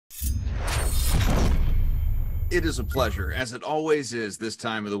It is a pleasure, as it always is this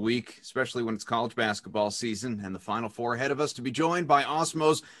time of the week, especially when it's college basketball season and the Final Four ahead of us, to be joined by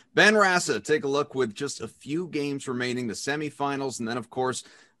Osmo's Ben Rasa. Take a look with just a few games remaining, the semifinals, and then, of course,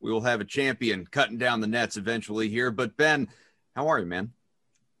 we will have a champion cutting down the nets eventually here. But, Ben, how are you, man?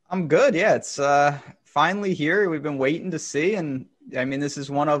 I'm good. Yeah, it's finally here. We've been waiting to see. And I mean, this is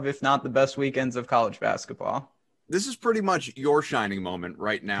one of, if not the best weekends of college basketball. This is pretty much your shining moment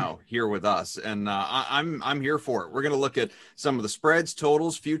right now here with us, and I'm here for it. We're going to look at some of the spreads,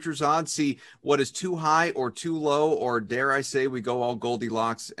 totals, futures odds, see what is too high or too low, or dare I say we go all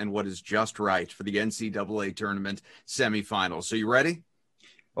Goldilocks, and what is just right for the NCAA tournament semifinals. So you ready?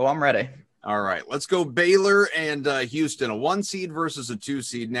 Oh, I'm ready. All right, let's go Baylor and Houston, a 1 seed versus a 2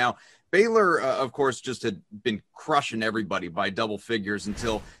 seed. Now, Baylor, of course, just had been crushing everybody by double figures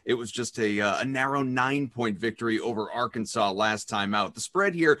until it was just a narrow 9-point victory over Arkansas last time out. The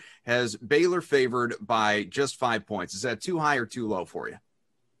spread here has Baylor favored by just 5 points. Is that too high or too low for you?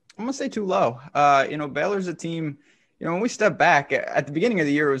 I'm going to say too low. Baylor's a team, when we step back at the beginning of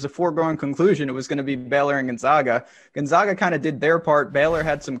the year, it was a foregone conclusion. It was going to be Baylor and Gonzaga. Gonzaga kind of did their part. Baylor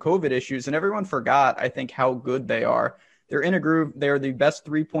had some COVID issues, and everyone forgot, I think, how good they are. They're in a groove. They're the best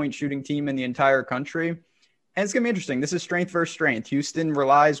 3-point shooting team in the entire country. And it's going to be interesting. This is strength versus strength. Houston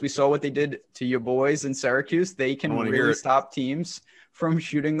relies. We saw what they did to your boys in Syracuse. They can really stop teams from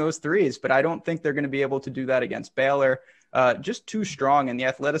shooting those threes. But I don't think they're going to be able to do that against Baylor. Just too strong in the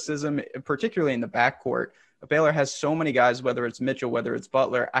athleticism, particularly in the backcourt. Baylor has so many guys, whether it's Mitchell, whether it's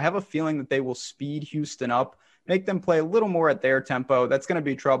Butler. I have a feeling that they will speed Houston up, make them play a little more at their tempo. That's going to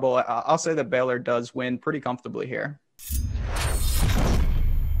be trouble. I'll say that Baylor does win pretty comfortably here.